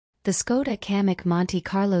The Skoda Kamiq Monte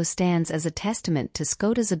Carlo stands as a testament to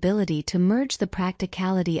Skoda's ability to merge the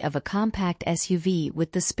practicality of a compact SUV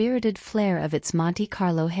with the spirited flair of its Monte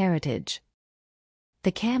Carlo heritage.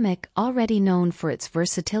 The Kamiq, already known for its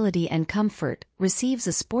versatility and comfort, receives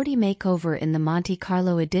a sporty makeover in the Monte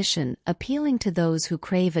Carlo edition, appealing to those who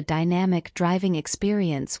crave a dynamic driving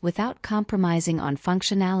experience without compromising on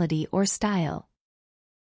functionality or style.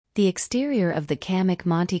 The exterior of the Kamiq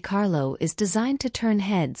Monte Carlo is designed to turn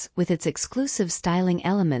heads with its exclusive styling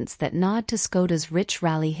elements that nod to Skoda's rich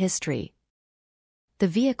rally history. The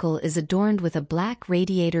vehicle is adorned with a black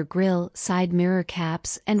radiator grille, side mirror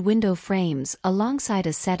caps, and window frames, alongside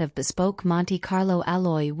a set of bespoke Monte Carlo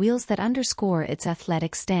alloy wheels that underscore its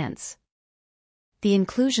athletic stance. The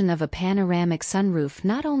inclusion of a panoramic sunroof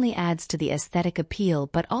not only adds to the aesthetic appeal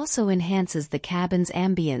but also enhances the cabin's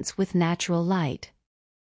ambience with natural light.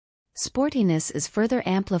 Sportiness is further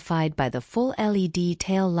amplified by the full LED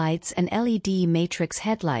tail lights and LED matrix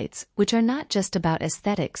headlights, which are not just about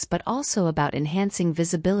aesthetics but also about enhancing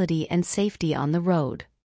visibility and safety on the road.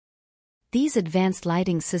 These advanced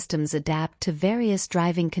lighting systems adapt to various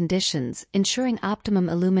driving conditions, ensuring optimum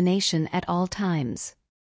illumination at all times.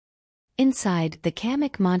 Inside, the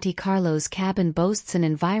Kamiq Monte Carlo's cabin boasts an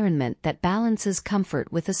environment that balances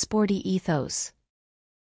comfort with a sporty ethos.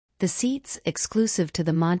 The seats, exclusive to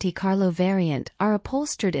the Monte Carlo variant, are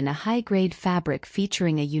upholstered in a high-grade fabric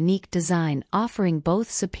featuring a unique design, offering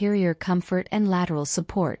both superior comfort and lateral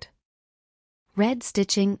support. Red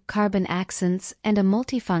stitching, carbon accents, and a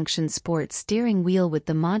multifunction sport steering wheel with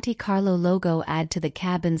the Monte Carlo logo add to the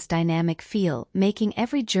cabin's dynamic feel, making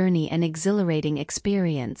every journey an exhilarating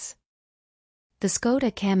experience. The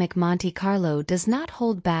Skoda Kamiq Monte Carlo does not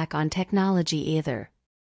hold back on technology either.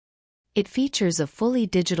 It features a fully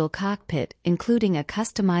digital cockpit, including a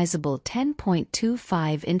customizable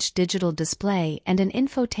 10.25-inch digital display and an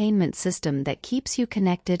infotainment system that keeps you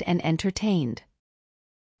connected and entertained.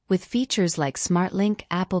 With features like SmartLink,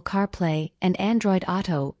 Apple CarPlay, and Android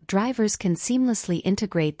Auto, drivers can seamlessly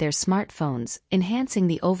integrate their smartphones, enhancing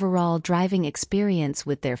the overall driving experience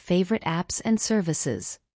with their favorite apps and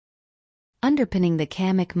services. Underpinning the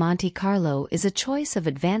Kamiq Monte Carlo is a choice of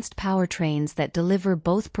advanced powertrains that deliver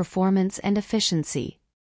both performance and efficiency.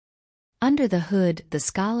 Under the hood, the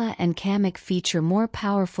Scala and Kamiq feature more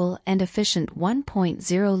powerful and efficient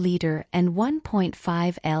 1.0-liter and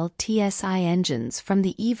 1.5L TSI engines from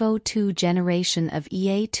the Evo 2 generation of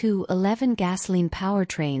EA211 gasoline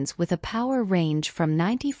powertrains with a power range from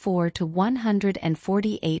 94 to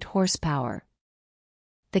 148 horsepower.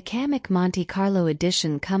 The Kamiq Monte Carlo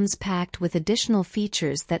edition comes packed with additional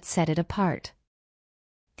features that set it apart.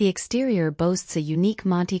 The exterior boasts a unique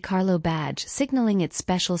Monte Carlo badge signaling its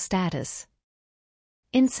special status.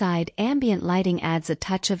 Inside, ambient lighting adds a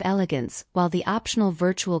touch of elegance, while the optional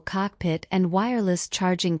virtual cockpit and wireless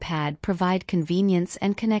charging pad provide convenience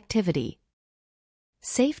and connectivity.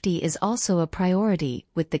 Safety is also a priority,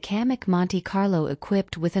 with the Kamiq Monte Carlo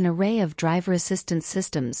equipped with an array of driver assistance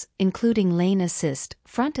systems, including lane assist,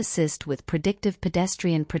 front assist with predictive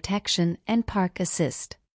pedestrian protection, and park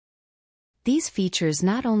assist. These features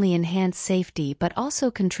not only enhance safety but also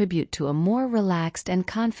contribute to a more relaxed and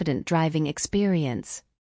confident driving experience.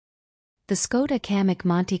 The Skoda Kamiq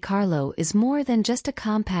Monte Carlo is more than just a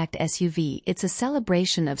compact SUV, it's a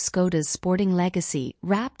celebration of Skoda's sporting legacy,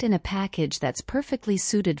 wrapped in a package that's perfectly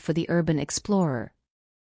suited for the urban explorer.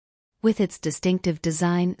 With its distinctive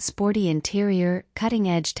design, sporty interior,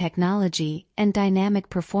 cutting-edge technology, and dynamic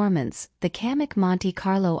performance, the Kamiq Monte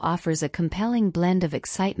Carlo offers a compelling blend of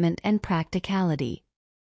excitement and practicality.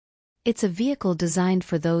 It's a vehicle designed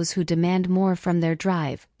for those who demand more from their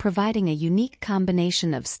drive, providing a unique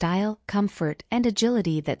combination of style, comfort, and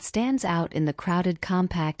agility that stands out in the crowded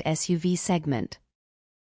compact SUV segment.